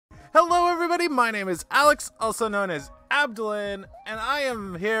Hello everybody, my name is Alex, also known as Abdalain, and I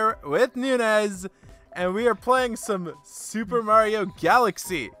am here with Nunez, and we are playing some Super Mario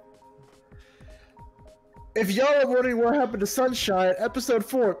Galaxy. If y'all are wondering what happened to Sunshine, episode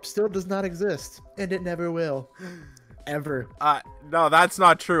 4 still does not exist, and it never will. Ever. No, that's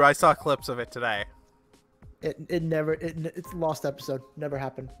not true. I saw clips of it today. It's a lost episode. Never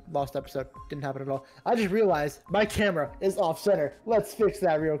happened. Lost episode. Didn't happen at all. I just realized my camera is off center. Let's fix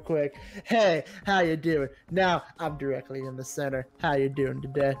that real quick. Hey, how you doing? Now I'm directly in the center. How you doing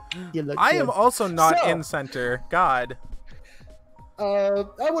today? You look I good. am also not in center. God. I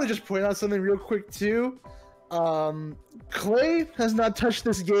want to just point out something real quick too. Clay has not touched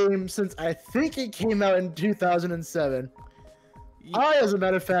this game since I think it came out in 2007. I, as a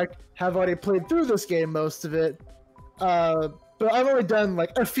matter of fact, have already played through this game, most of it. But I've only done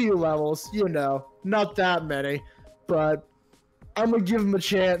like a few levels, you know, not that many. But I'm gonna give him a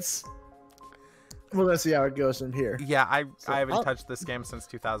chance. Well, let's see how it goes from here. Yeah, I haven't touched this game since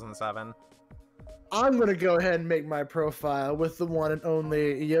 2007. I'm gonna go ahead and make my profile with the one and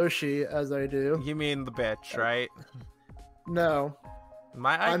only Yoshi, as I do. You mean the bitch, right? No.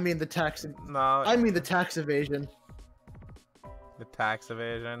 I mean the tax. No. I mean the tax evasion. The tax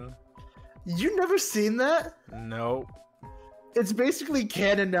evasion. You never seen that? Nope. It's basically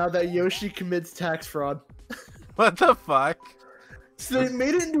canon now that Yoshi commits tax fraud. What the fuck? So they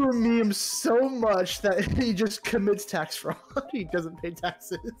made it into a meme so much that he just commits tax fraud. He doesn't pay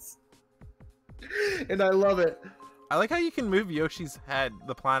taxes. And I love it. I like how you can move Yoshi's head,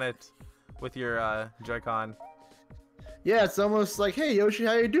 the planet, with your Joy-Con. Yeah, it's almost like, hey Yoshi,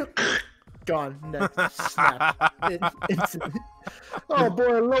 how you doing? Gone. Next. Snap. Instantly. Oh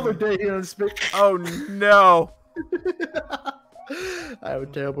boy, I love a day here on Spick. Oh no. I'm a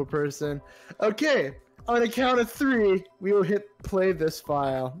terrible person. Okay, on a count of 3, we will hit play this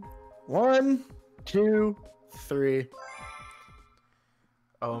file. 1, 2, 3.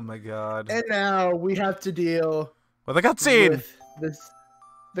 Oh my god. And now we have to deal with a cutscene. With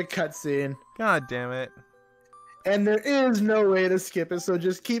the cutscene. God damn it. And there is no way to skip it, so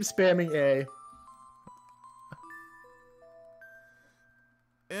just keep spamming A.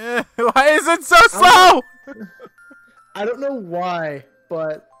 Why is it so slow? I don't know why,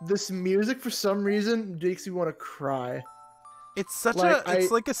 but this music for some reason makes me want to cry. It's such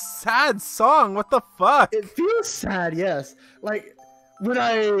it's like a sad song. What the fuck? It feels sad, yes. Like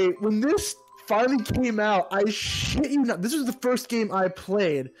when this finally came out, I shit you not, this was the first game I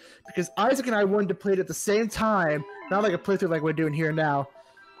played because Isaac and I wanted to play it at the same time, not like a playthrough like we're doing here now.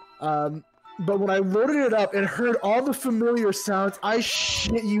 But when I loaded it up and heard all the familiar sounds, I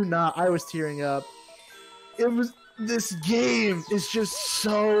shit you not, I was tearing up. This game is just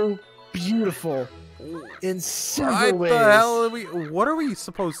so beautiful in several ways. What the hell what are we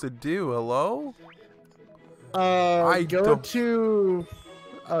supposed to do? Hello? Oh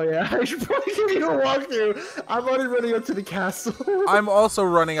yeah, I should probably give you a walkthrough. I'm already running up to the castle. I'm also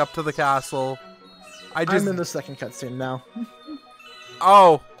running up to the castle. I'm in the second cutscene now.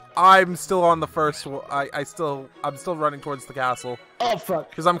 Oh, I'm still on the first one. I'm still running towards the castle. Oh fuck!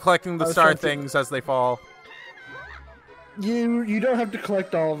 Because I'm collecting the star things as they fall. You don't have to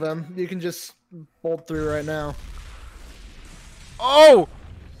collect all of them. You can just bolt through right now. Oh!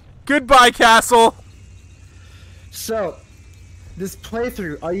 Goodbye, castle! So, this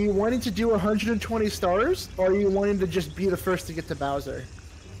playthrough, are you wanting to do 120 stars, or are you wanting to just be the first to get to Bowser?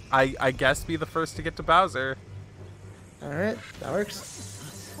 I guess be the first to get to Bowser. Alright, that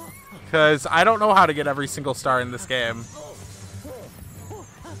works. Because I don't know how to get every single star in this game.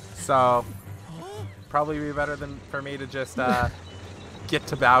 So, probably be better for me to just get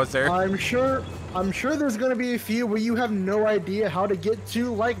to Bowser. I'm sure there's going to be a few where you have no idea how to get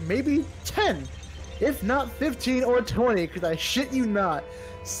to, like, maybe 10. If not 15 or 20, because I shit you not,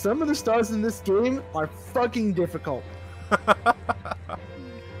 some of the stars in this game are fucking difficult.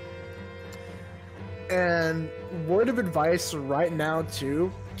 And word of advice right now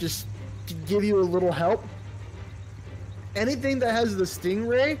too, just to give you a little help, anything that has the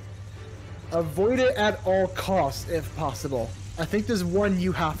stingray, avoid it at all costs if possible. I think there's one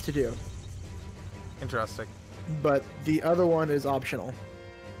you have to do. Interesting. But the other one is optional.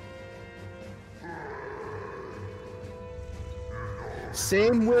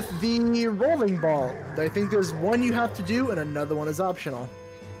 Same with the rolling ball. I think there's one you have to do and another one is optional.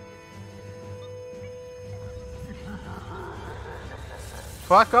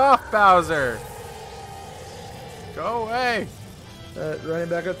 Fuck off, Bowser! Go away! Running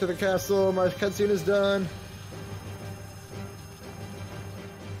back up to the castle, my cutscene is done.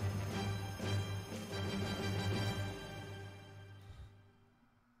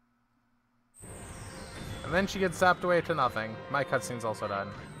 And then she gets zapped away to nothing. My cutscene's also done.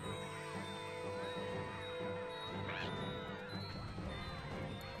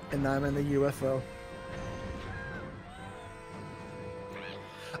 And I'm in the UFO.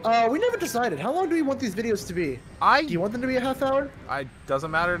 We never decided. How long do we want these videos to be? Do you want them to be a half hour?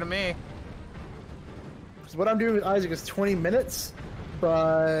 Doesn't matter to me. Because what I'm doing with Isaac is 20 minutes,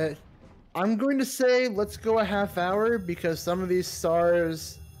 but I'm going to say let's go a half hour because some of these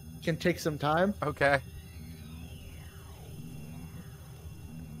stars can take some time. Okay.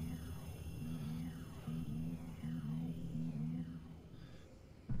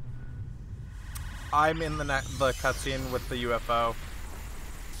 I'm in the cutscene with the UFO.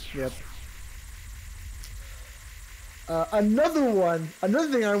 Yep. Another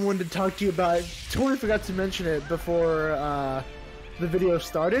thing I wanted to talk to you about, I totally forgot to mention it before the video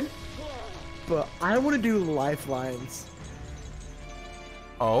started, but I want to do lifelines.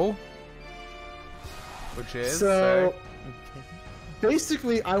 Oh? Which is? So,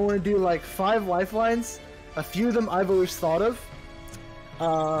 basically I want to do like 5 lifelines. A few of them I've always thought of.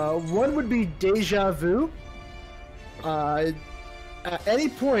 One would be deja vu. At any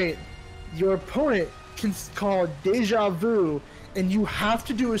point, your opponent can call deja vu, and you have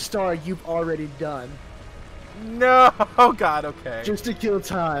to do a star you've already done. No! Oh god, okay. Just to kill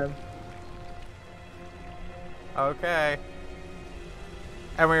time. Okay.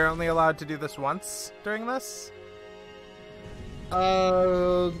 And we're only allowed to do this once during this?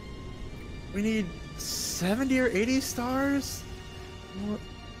 We need 70 or 80 stars?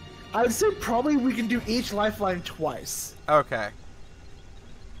 I would say probably we can do each lifeline twice. Okay.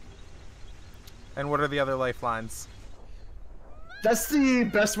 And what are the other lifelines? That's the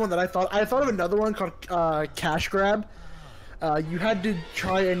best one that I thought. I thought of another one called Cash Grab. You had to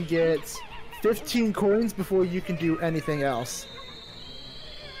try and get 15 coins before you can do anything else.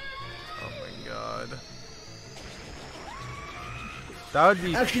 Oh my god. That would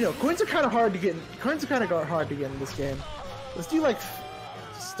be... Actually, no. Coins are kind of hard to get. Coins are kind of hard to get in this game. Let's do like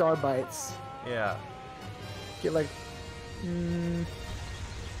star bites. Yeah. Get like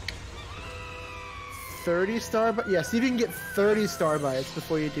 30 star bites. Yeah, see if you can get 30 star bites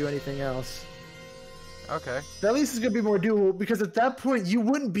before you do anything else. Okay. That at least is gonna be more doable because at that point you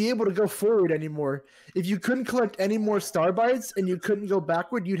wouldn't be able to go forward anymore. If you couldn't collect any more star bites and you couldn't go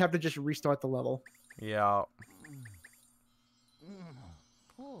backward, you'd have to just restart the level. Yeah.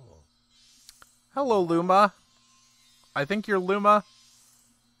 Hello, Luma. I think you're Luma.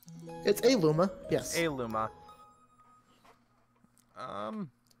 It's a Luma, yes. A Luma.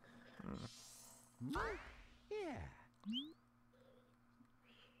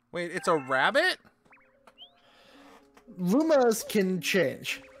 Wait, it's a rabbit? Lumas can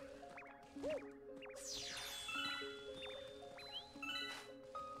change.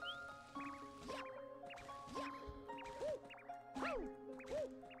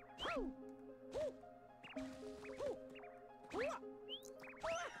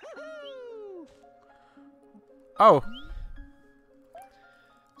 Oh.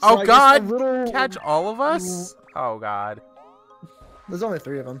 So Oh god! little... Catch all of us? Oh god. There's only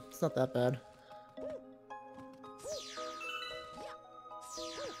 3 of them. It's not that bad.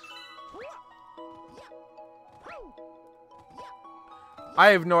 I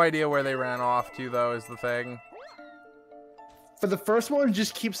have no idea where they ran off to, though, is the thing. For the first one,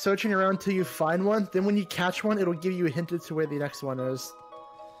 just keep searching around until you find one. Then when you catch one, it'll give you a hint as to where the next one is.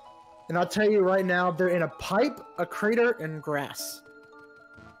 And I'll tell you right now, they're in a pipe, a crater, and grass.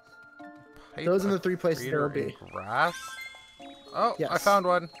 Pipe, those are the 3 places there will be. Grass? Oh, yes. I found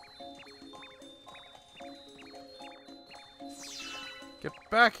one. Get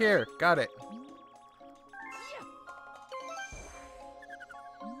back here. Got it.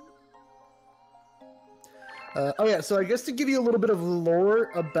 Oh yeah, so I guess to give you a little bit of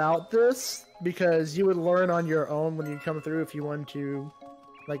lore about this, because you would learn on your own when you come through if you wanted to,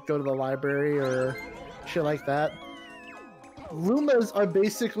 like, go to the library or shit like that. Lumas are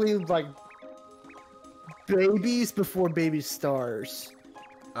basically, like, babies before baby stars.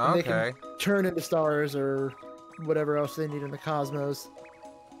 Okay. And they can turn into stars or whatever else they need in the cosmos.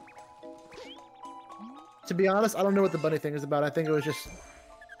 To be honest, I don't know what the bunny thing is about. I think it was just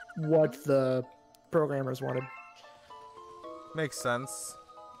what the programmers wanted. Makes sense.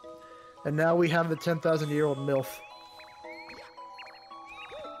 And now we have the 10,000-year-old MILF.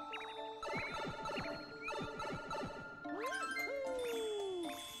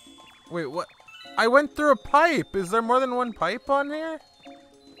 Wait, what? I went through a pipe. Is there more than one pipe on here?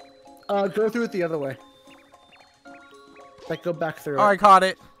 Go through it the other way. Like, go back through Oh, it. I caught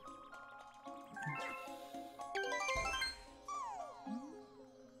it.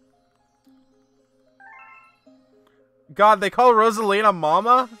 God, they call Rosalina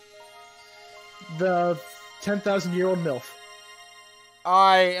Mama? The 10,000-year-old MILF.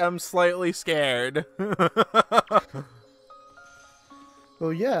 I am slightly scared.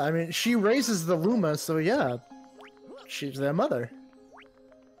 Well, yeah, I mean, she raises the Luma, so yeah, she's their mother.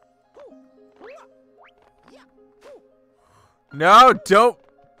 No, don't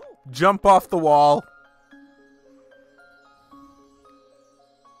jump off the wall.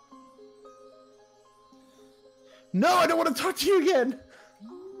 No, I don't want to talk to you again!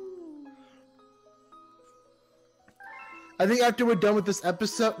 I think after we're done with this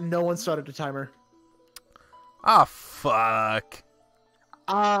episode, no one started a timer. Ah, fuck.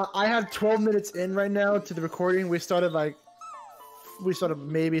 I have 12 minutes in right now to the recording. We started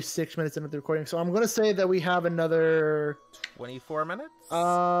maybe 6 minutes into the recording. So I'm going to say that we have another 24 minutes?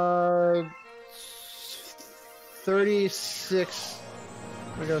 36.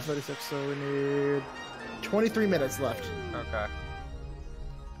 We got 36, so we need 23 minutes left. Okay.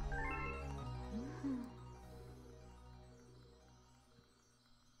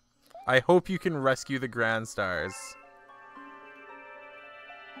 I hope you can rescue the Grand Stars.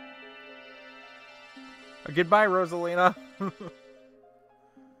 Goodbye, Rosalina.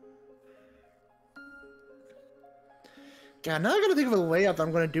 God, now I gotta think of a layout that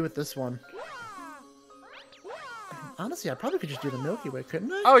I'm gonna do with this one. Honestly, I probably could just do the Milky Way,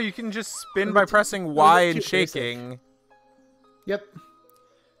 couldn't I? Oh, you can just spin by pressing Y and shaking. Yep.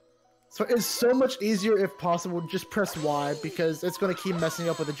 So it's so much easier, if possible, just press Y, because it's gonna keep messing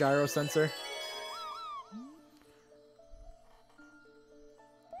up with the gyro sensor.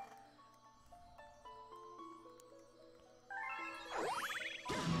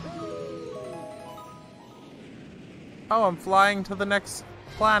 Oh, I'm flying to the next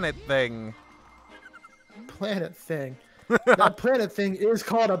planet thing. Planet thing. That planet thing is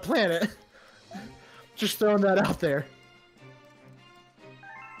called a planet. Just throwing that out there.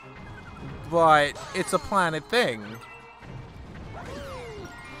 But it's a planet thing.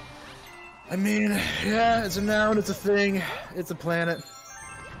 I mean, yeah, it's a noun, it's a thing, it's a planet.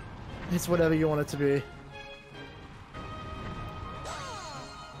 It's whatever you want it to be.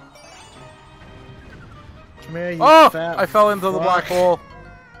 Come here, you fat I fell into the black hole.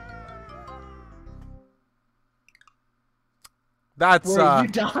 That's, Wait, you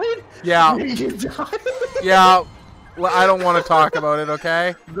died? Yeah. You died? Yeah. Well, I don't want to talk about it,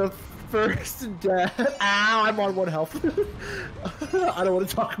 okay? The first death. Ow, I'm on 1 health. I don't want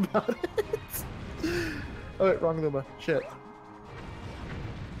to talk about it. Oh, wait, wrong Luma. Shit.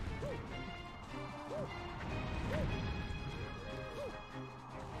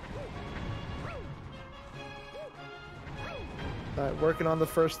 Alright, working on the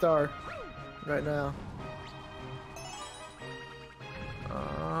first star right now.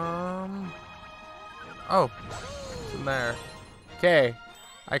 Oh, it's in there. Okay,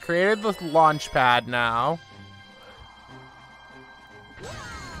 I created the launch pad now.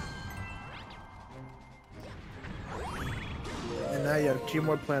 And now you have 2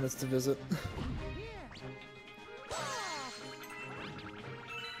 more planets to visit.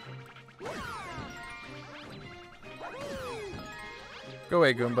 Go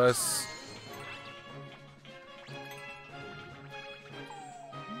away, Goombas.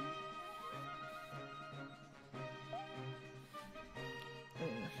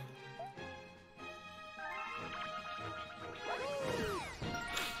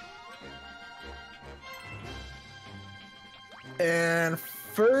 And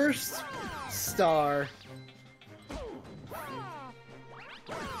first star.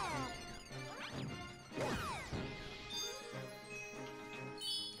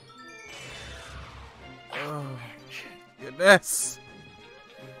 Oh, goodness.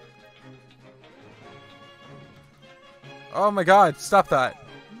 Oh my god, stop that.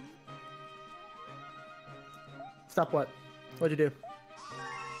 Stop what? What'd you do?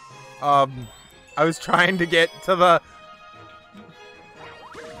 I was trying to get to the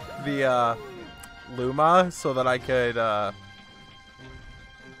Luma so that I could,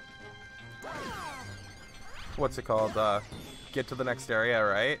 what's it called? Get to the next area,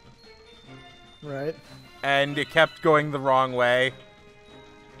 right? Right. And it kept going the wrong way.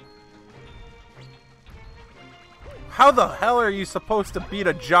 How the hell are you supposed to beat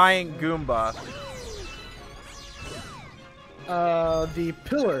a giant Goomba? The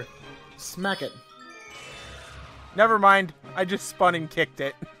pillar. Smack it. Never mind. I just spun and kicked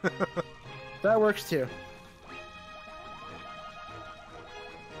it. That works too.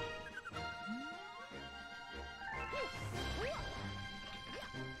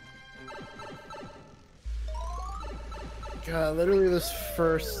 God, literally this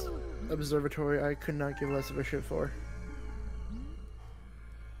first observatory I could not give less of a shit for.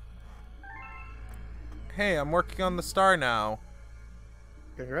 Hey, I'm working on the star now.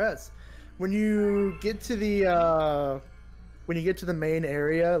 Congrats. When you get to the main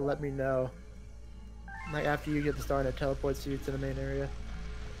area, let me know. Like after you get the star and it teleports you to the main area.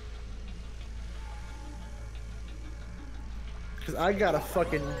 Cause I got a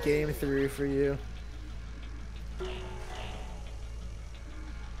fucking game theory for you.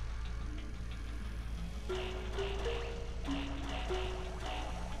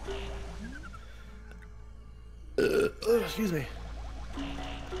 Excuse me.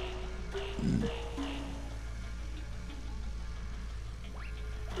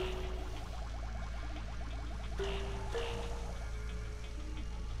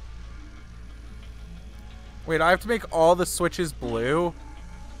 Wait, I have to make all the switches blue?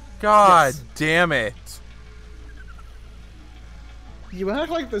 God damn it. You act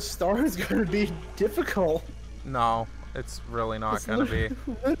like the star is gonna be difficult. No, it's really not gonna be.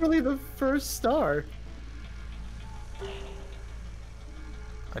 Literally the first star.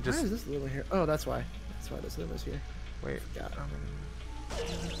 I just... Why is this Luma here? Oh, that's why. That's why this Luma's here. Wait. Got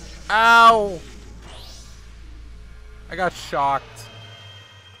it. Ow! I got shocked.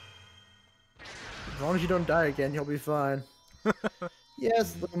 As long as you don't die again, you'll be fine.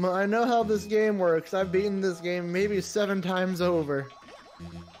 Yes, Luma, I know how this game works. I've beaten this game maybe 7 times over.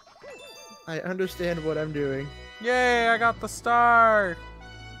 I understand what I'm doing. Yay, I got the star!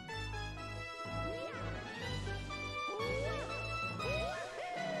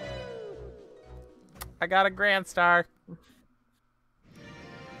 I got a grand star.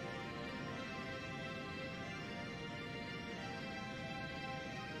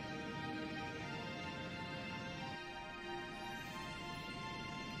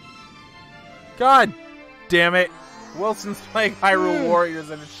 God damn it. Wilson's playing Hyrule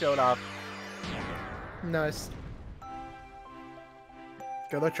Warriors and it showed up. Nice.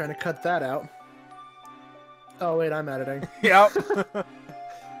 Good luck trying to cut that out. Oh wait, I'm editing. Yep.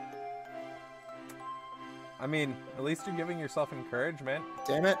 I mean, at least you're giving yourself encouragement.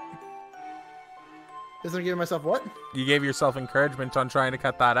 Damn it. Isn't I giving myself what? You gave yourself encouragement on trying to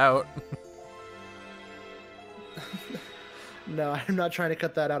cut that out. No, I'm not trying to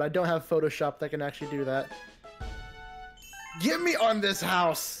cut that out. I don't have Photoshop that can actually do that. Get me on this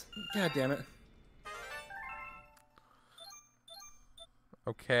house! God damn it.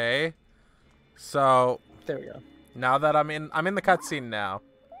 Okay. So There we go. now that I'm in the cutscene now.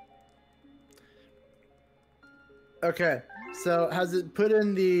 Okay. So has it put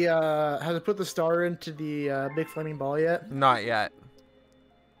in the star into the big flaming ball yet? Not yet.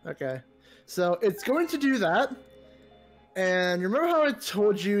 Okay. So it's going to do that. And remember how I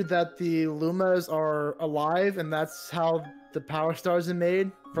told you that the Lumas are alive and that's how the power stars are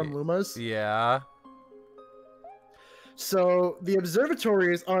made from Lumas? Yeah. So the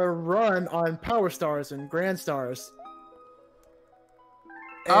observatories are run on power stars and grand stars.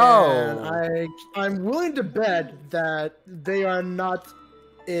 And I'm willing to bet that they are not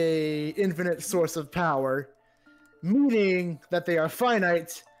a infinite source of power, meaning that they are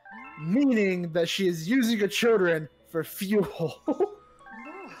finite, meaning that she is using her children for fuel.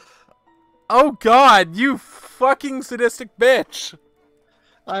 Oh god, you fucking sadistic bitch.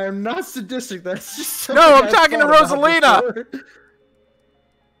 I am not sadistic, that's just No, I'm talking to Rosalina.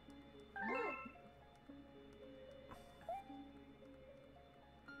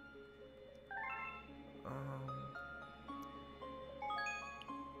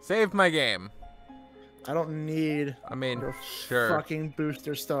 Save my game. I don't need I mean, your sure. fucking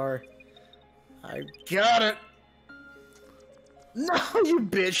booster star. I got it. No, you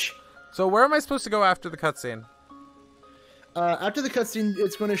bitch. So where am I supposed to go after the cutscene? After the cutscene,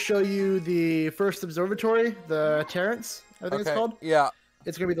 it's going to show you the first observatory, the Terrence, I think it's called. Yeah.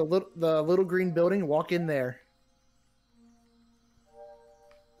 It's going to be the little green building. Walk in there.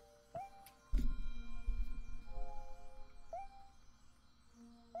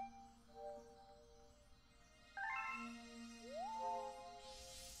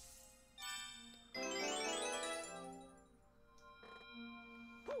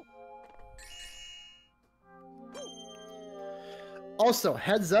 Also,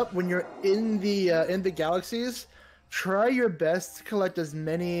 heads up, when you're in the galaxies, try your best to collect as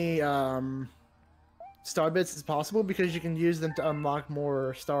many star bits as possible because you can use them to unlock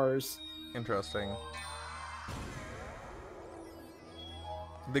more stars. Interesting.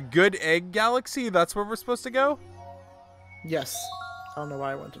 The Good Egg Galaxy? That's where we're supposed to go? Yes. I don't know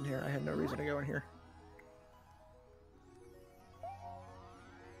why I went in here. I had no reason to go in here.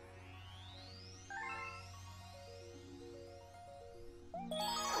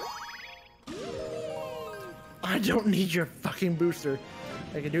 I don't need your fucking booster.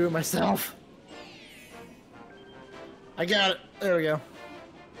 I can do it myself. I got it. There we go.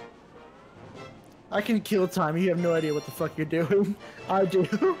 I can kill time. You have no idea what the fuck you're doing. I do.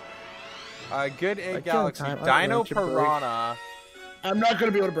 Good egg galaxy. Dino Piranha. I'm not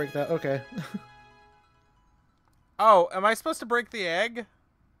gonna be able to break that. Okay. Oh, am I supposed to break the egg?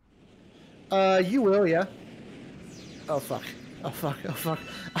 You will, yeah. Oh fuck. Oh fuck. Oh fuck.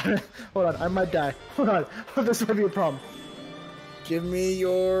 Hold on, I might die. Hold on. This might be a problem. Give me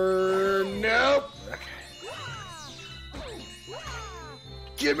your... Nope. Okay.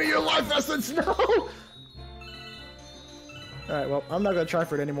 Give me your life essence. No. All right. Well, I'm not gonna try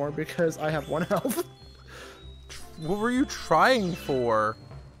for it anymore because I have 1 health. What were you trying for?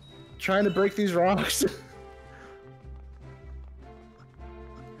 Trying to break these rocks.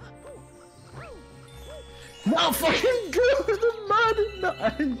 No fucking good. The mud. No.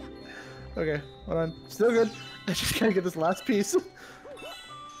 Okay. Hold on. Still good. I just gotta get this last piece.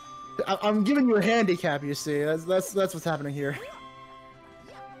 I'm giving you a handicap, you see. That's what's happening here.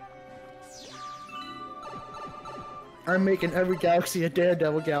 I'm making every galaxy a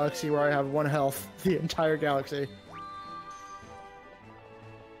Daredevil galaxy where I have 1 health. The entire galaxy.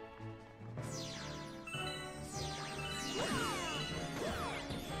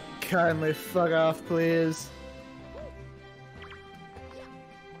 Kindly fuck off, please.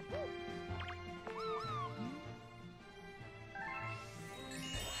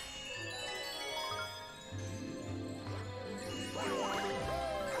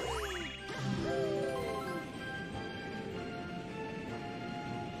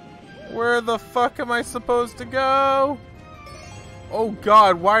 Where the fuck am I supposed to go? Oh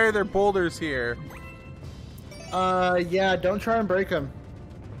god, why are there boulders here? Yeah, don't try and break them.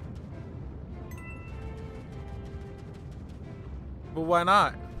 But why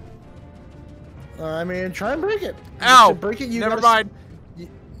not? I mean, try and break it. Ow! To break it, you Never gotta, mind.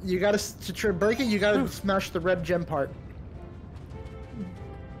 You gotta to break it. You gotta smash the red gem part.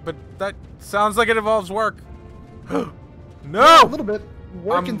 But that sounds like it involves work. No! Yeah, a little bit.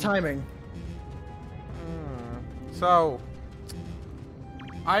 Work and timing. So,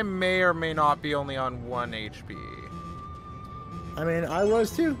 I may or may not be only on 1 HP. I mean, I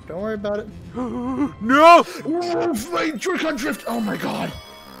was too. Don't worry about it. No! My Joy-Con drift! Oh my god!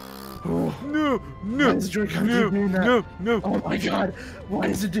 No! No! Why is Joy-Con doing that? No! No! Oh my god! Why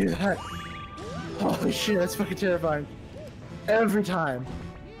does it do that? Holy shit, that's fucking terrifying. Every time.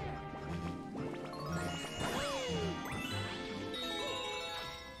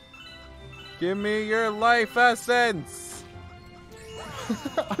 Give me your life essence!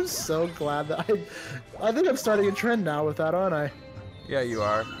 I'm so glad that I think I'm starting a trend now with that, aren't I? Yeah, you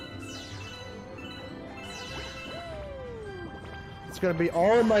are. It's gonna be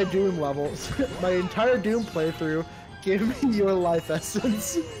all of my Doom levels. My entire Doom playthrough. Give me your life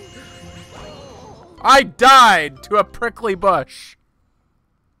essence. I died to a prickly bush.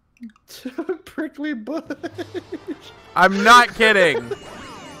 To a prickly bush. I'm not kidding.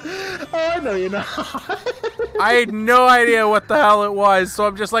 Oh, no, you're not. I had no idea what the hell it was, so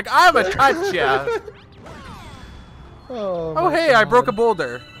I'm just like, I'm a touch ya. Oh hey, God. I broke a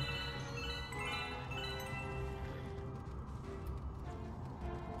boulder.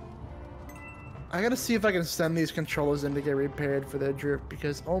 I gotta see if I can send these controllers in to get repaired for their drift,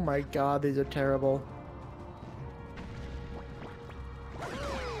 because oh my god, these are terrible.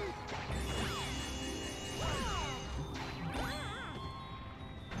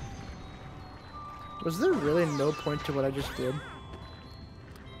 Was there really no point to what I just did?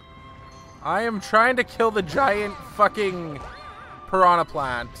 I am trying to kill the giant fucking piranha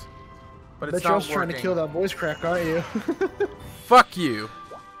plant, but it's Bet you're not also trying to working. kill that voice crack, aren't you? Fuck you.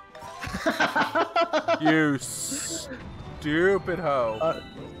 You stupid hoe.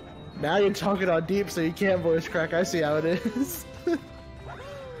 Now you're talking on deep, so you can't voice crack. I see how it is.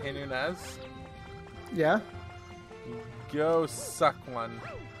 Hey, Nunez. Yeah? Go suck one.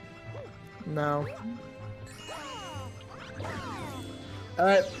 No.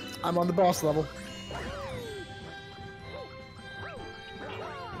 Alright, I'm on the boss level.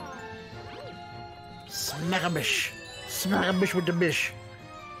 Smack a bish. Smack a bish with the bish.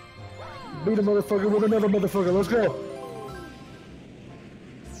 Beat a motherfucker with another motherfucker. Let's go.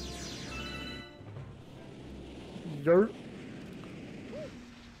 Dirt.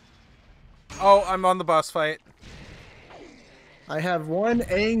 Oh, I'm on the boss fight. I have one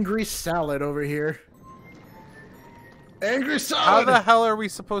angry salad over here. Angry How salad! the hell are we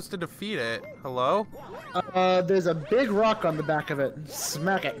supposed to defeat it? Hello? There's a big rock on the back of it.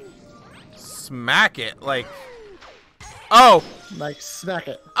 Smack it. Smack it? Like... Oh! Like, smack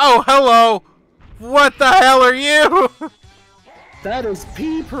it. Oh, hello! What the hell are you? That is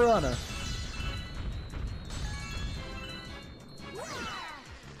P Piranha.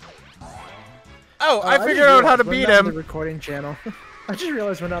 Oh, I figured out how to beat him. The recording channel. I just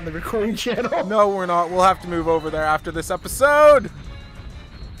realized we're not on the recording channel. No, we're not. We'll have to move over there after this episode.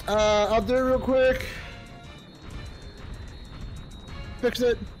 I'll do it real quick. Fix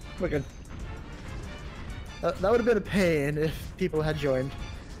it. We're good. That would have been a pain if people had joined.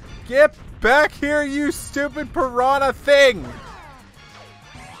 Get back here, you stupid piranha thing!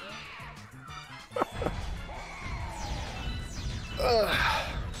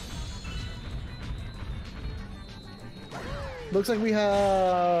 Looks like we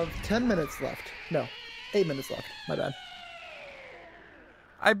have 10 minutes left. No, 8 minutes left. My bad.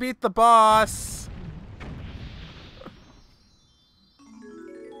 I beat the boss.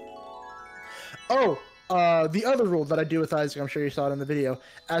 Oh, the other rule that I do with Isaac, I'm sure you saw it in the video.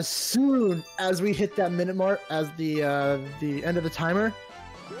 As soon as we hit that minute mark, as the end of the timer,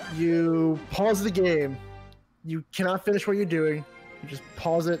 you pause the game. You cannot finish what you're doing. You just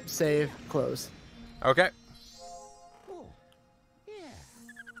pause it, save, close. Okay.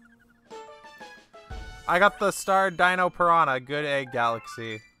 I got the Star Dino Piranha. Good egg,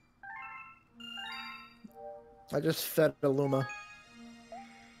 Galaxy. I just fed a Luma.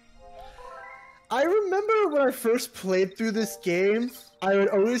 I remember when I first played through this game, I would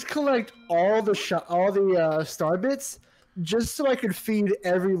always collect all the star bits just so I could feed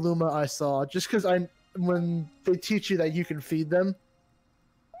every Luma I saw. Just because when they teach you that you can feed them.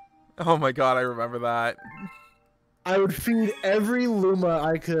 Oh my god, I remember that. I would feed every Luma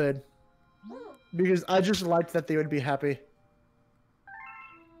I could because I just liked that they would be happy.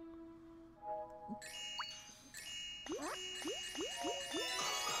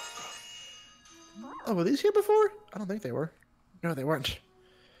 Oh, were these here before? I don't think they were. No, they weren't.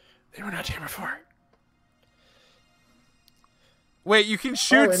 They were not here before. Wait, you can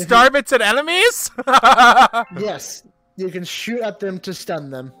shoot star bits at enemies? Yes, you can shoot at them to stun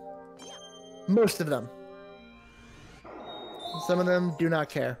them. Most of them. Some of them do not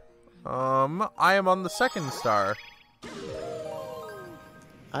care. I am on the second star.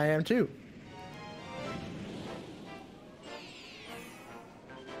 I am too.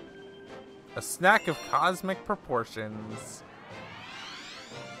 A snack of cosmic proportions.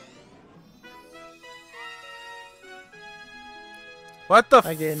 What the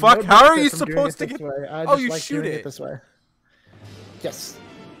fuck? No, how are you supposed to get... Oh, you like shoot it. This way. Yes.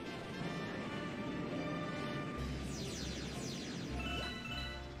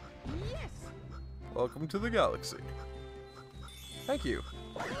 Welcome to the galaxy. Thank you.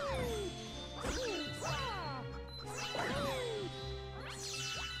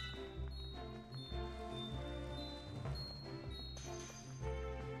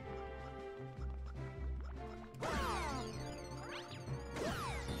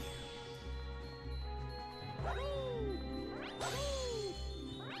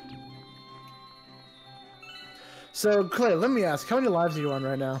 So, Clay, let me ask, how many lives are you on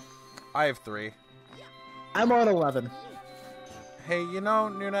right now? I have 3. I'm on 11. Hey, you know,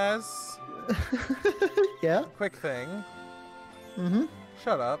 Nunez? Yeah? Quick thing. Mm-hmm.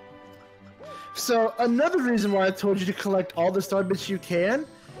 Shut up. So, another reason why I told you to collect all the star bits you can,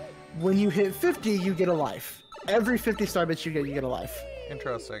 when you hit 50, you get a life. Every 50 star bits you get a life.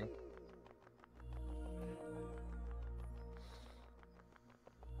 Interesting.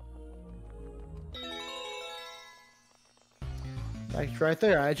 Like right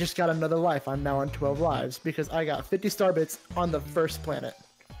there, I just got another life. I'm now on 12 lives because I got 50 star bits on the first planet.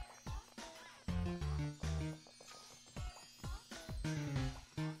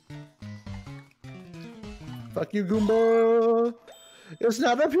 Fuck you, Goomba! It's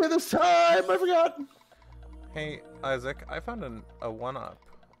not up here this time! I forgot! Hey, Isaac, I found a 1-up.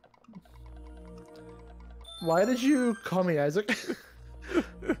 Why did you call me Isaac?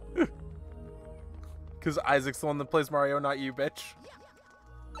 Because Isaac's the one that plays Mario, not you, bitch.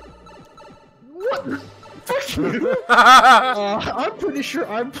 What? Fuck you! I'm pretty sure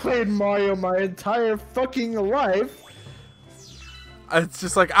I've played Mario my entire fucking life. It's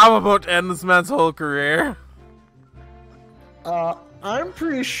just like, I'm about to end this man's whole career. I'm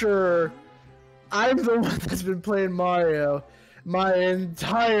pretty sure I'm the one that's been playing Mario my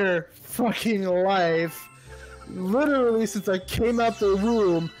entire fucking life. Literally since I came out the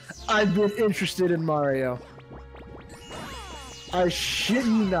room, I've been interested in Mario. I shit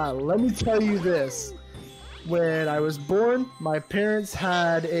you not. Let me tell you this. When I was born, my parents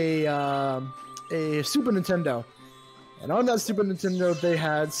had a Super Nintendo. And on that Super Nintendo, they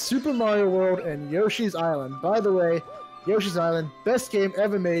had Super Mario World and Yoshi's Island. By the way, Yoshi's Island, best game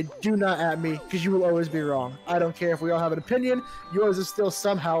ever made. Do not at me, because you will always be wrong. I don't care if we all have an opinion. Yours is still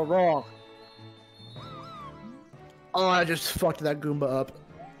somehow wrong. Oh, I just fucked that Goomba up.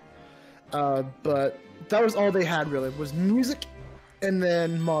 But that was all they had really, was music and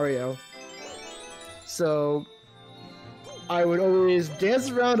then Mario. So I would always dance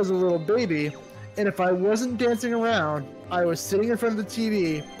around as a little baby, and if I wasn't dancing around, I was sitting in front of the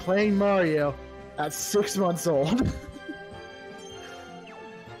TV playing Mario at 6 months old.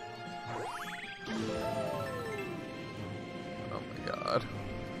 Oh my god.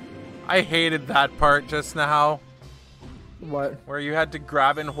 I hated that part just now. What? Where you had to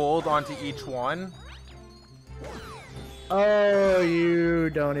grab and hold onto each one. Oh, you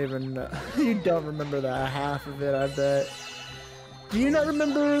don't even know. You don't remember that half of it, I bet. Do you not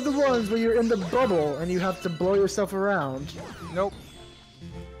remember the ones where you're in the bubble and you have to blow yourself around? Nope.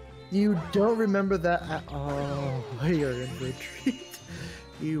 You don't remember that at all. Oh, you're in for a treat.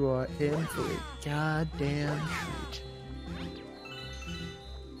 You are in for a goddamn treat.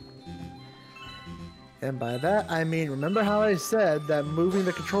 And by that, I mean, remember how I said that moving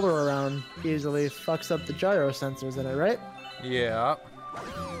the controller around easily fucks up the gyro sensors in it, right? Yeah.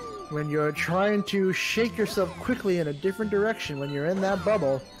 When you're trying to shake yourself quickly in a different direction when you're in that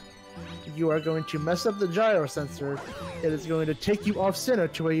bubble, you are going to mess up the gyro sensor. It is going to take you off center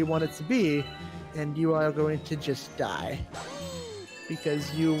to where you want it to be, and you are going to just die.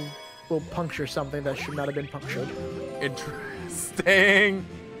 Because you will puncture something that should not have been punctured. Interesting.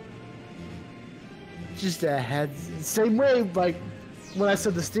 Just a head. Same way, like when I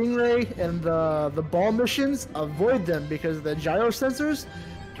said the Stingray and the ball missions, avoid them because the gyro sensors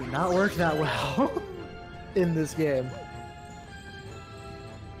do not work that well in this game.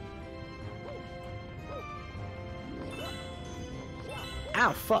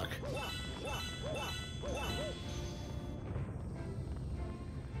 Ow, fuck.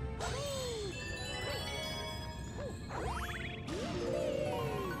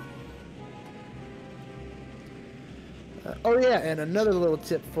 Oh yeah, and another little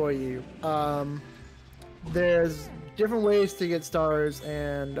tip for you. There's different ways to get stars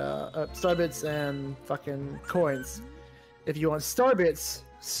and star bits and fucking coins. If you want star bits,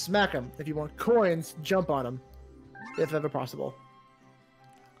 smack them. If you want coins, jump on them, if ever possible.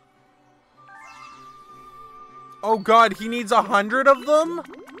 Oh god, he needs 100 of them?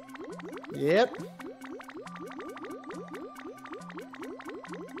 Yep.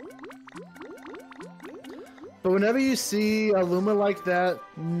 But whenever you see a Luma like that,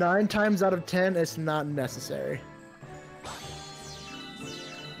 9 times out of 10, it's not necessary.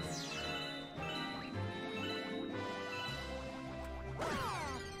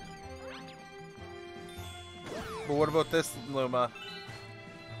 But what about this Luma?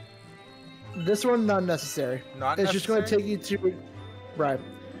 This one, not necessary. Not it's necessary? just going to take you to... Right.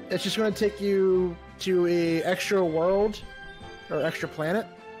 It's just going to take you to a extra world, or extra planet.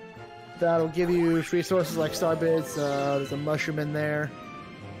 That'll give you resources like star bits, there's a mushroom in there.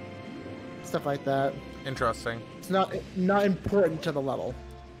 Stuff like that. Interesting. It's not important to the level.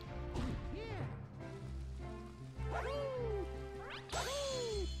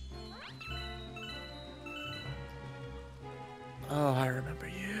 Oh, I remember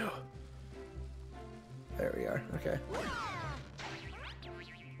you. There we are. Okay.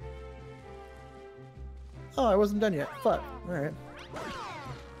 Oh, I wasn't done yet. Fuck. Alright.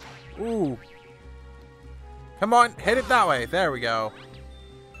 Ooh. Come on, hit it that way. There we go.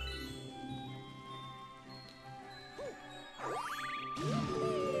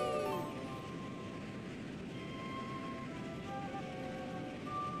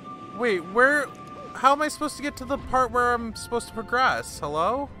 Wait, where... How am I supposed to get to the part where I'm supposed to progress?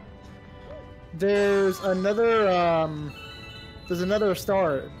 Hello? There's another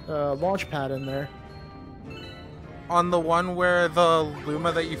star launch pad in there. On the one where the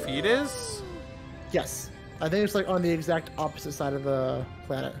Luma that you feed is? Yes. I think it's like on the exact opposite side of the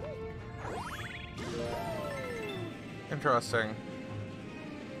planet. Interesting.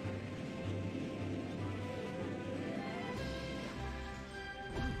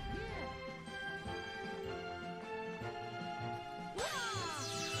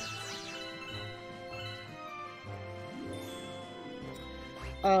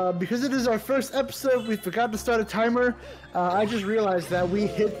 Because it is our first episode, we forgot to start a timer. I just realized that we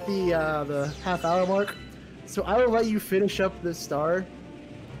hit the half-hour mark, so I will let you finish up this star.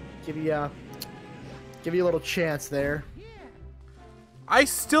 Give you a little chance there. I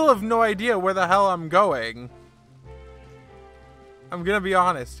still have no idea where the hell I'm going. I'm gonna be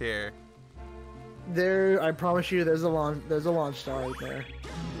honest here. There, I promise you, there's a launch star right there.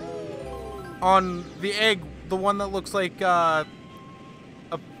 On the egg, the one that looks like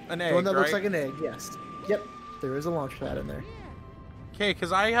an egg, The one that looks right? like an egg, yes. Yep, there is a launch pad in there. Okay,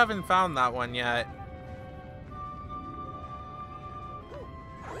 because I haven't found that one yet.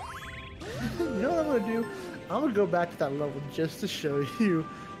 I'm gonna go back to that level just to show you.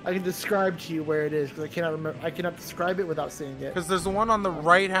 I can describe to you where it is because I cannot remember. I cannot describe it without seeing it. Because there's the one on the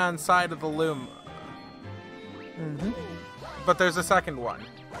right-hand side of the loom. Mm-hmm. But there's a second one.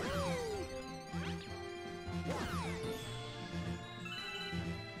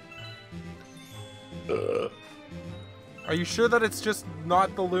 Are you sure that it's just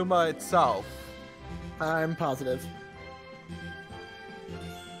not the Luma itself? I'm positive.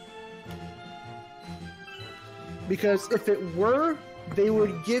 Because if it were, they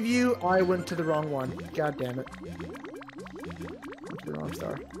would give you. I went to the wrong one. God damn it. Went to the wrong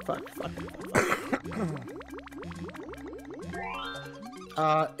star. Fuck.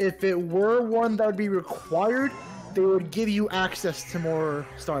 If it were one that would be required, they would give you access to more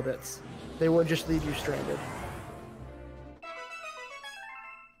star bits. They wouldn't just leave you stranded.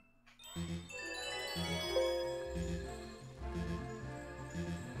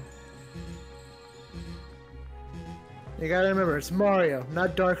 You gotta remember, it's Mario,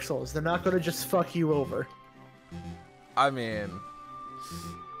 not Dark Souls. They're not gonna just fuck you over. I mean...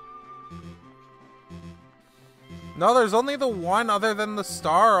 No, there's only the one other than the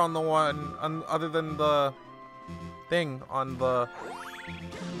star on the one... other than the... thing on the...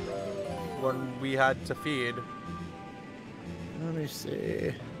 one we had to feed. Let me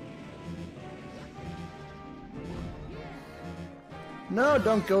see... No,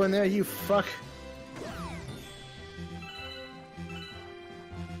 don't go in there, you fuck.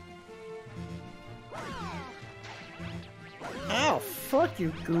 Ow, fuck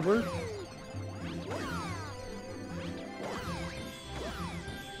you, goober.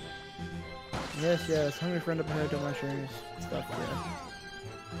 Yes, hungry friend up ahead, don't mind sharing stuff, yeah.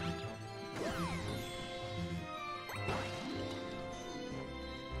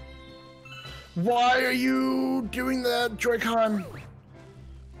 Why are you doing that, Joy-Con?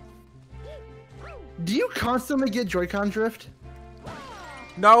 Do you constantly get Joy-Con drift?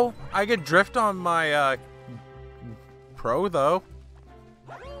 No, I get drift on my, Pro, though.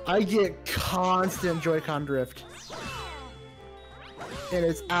 I get constant Joy-Con drift. And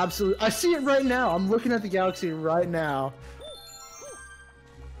it's absolute. I see it right now. I'm looking at the Galaxy right now.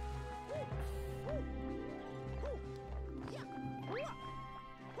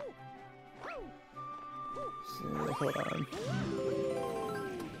 So, hold on.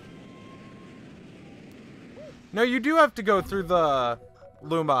 No, you do have to go through the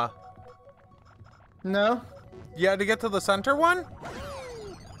Luma. No? Yeah, to get to the center one?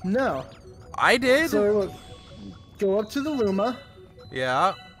 No. I did. So look, go up to the Luma.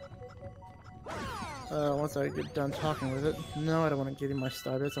 Yeah. Once I get done talking with it. No, I don't want to give you my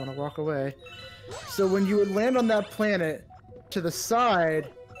star bits. I want to walk away. So when you would land on that planet, to the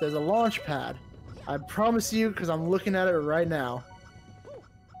side, there's a launch pad. I promise you, because I'm looking at it right now.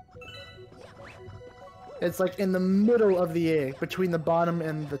 It's like in the middle of the egg, between the bottom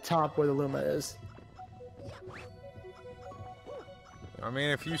and the top where the Luma is. I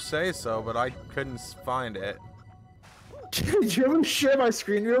mean, if you say so, but I couldn't find it. Do you want me to share my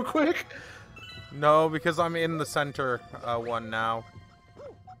screen real quick? No, because I'm in the center one now.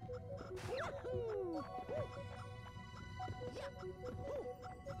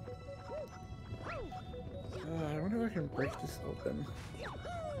 I wonder if I can break this open.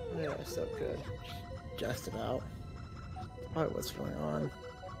 Yeah, so good. Just it out. Alright, what's going on?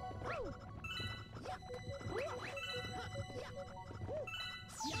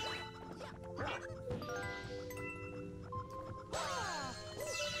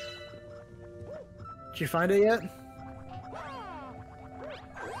 Did you find it yet?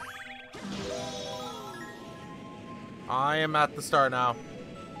 I am at the star now.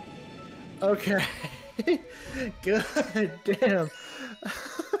 Okay. Good. Damn.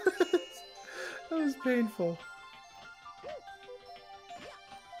 That was painful.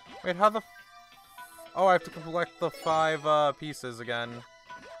 Wait, how the... Oh, I have to collect the 5 pieces again.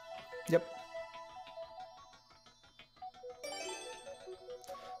 Yep.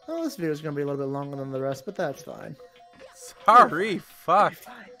 Well, this video is going to be a little bit longer than the rest, but that's fine. Sorry, fuck. It'll be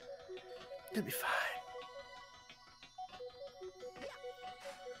fine. It'll be fine.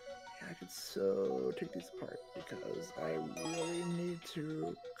 Yeah, I could so take these apart because I really need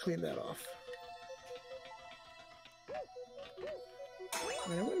to clean that off. I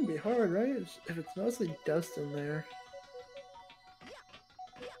mean, it wouldn't be hard, right? If it's mostly dust in there.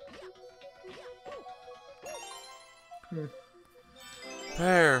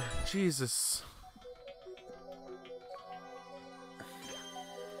 There, Jesus.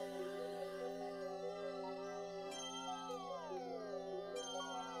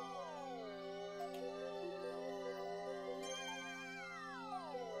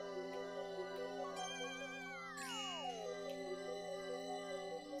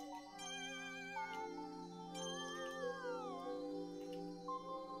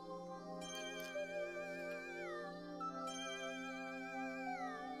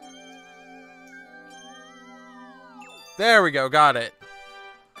 There we go. Got it.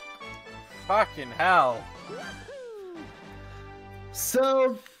 Fucking hell.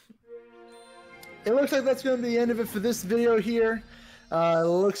 So, it looks like that's going to be the end of it for this video here. It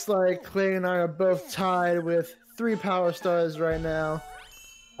looks like Clay and I are both tied with 3 power stars right now.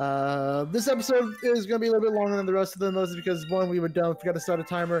 This episode is going to be a little bit longer than the rest of them, mostly because 1, we were dumb, forgot to start a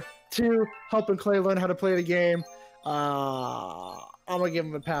timer. 2, helping Clay learn how to play the game. I'm going to give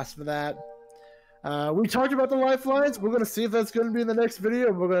him a pass for that. We talked about the lifelines. We're going to see if that's going to be in the next video,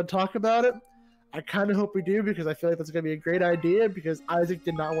 and we're going to talk about it. I kind of hope we do, because I feel like that's going to be a great idea, because Isaac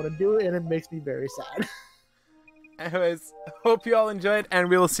did not want to do it, and it makes me very sad. Anyways, hope you all enjoyed, and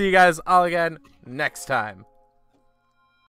we will see you guys all again next time.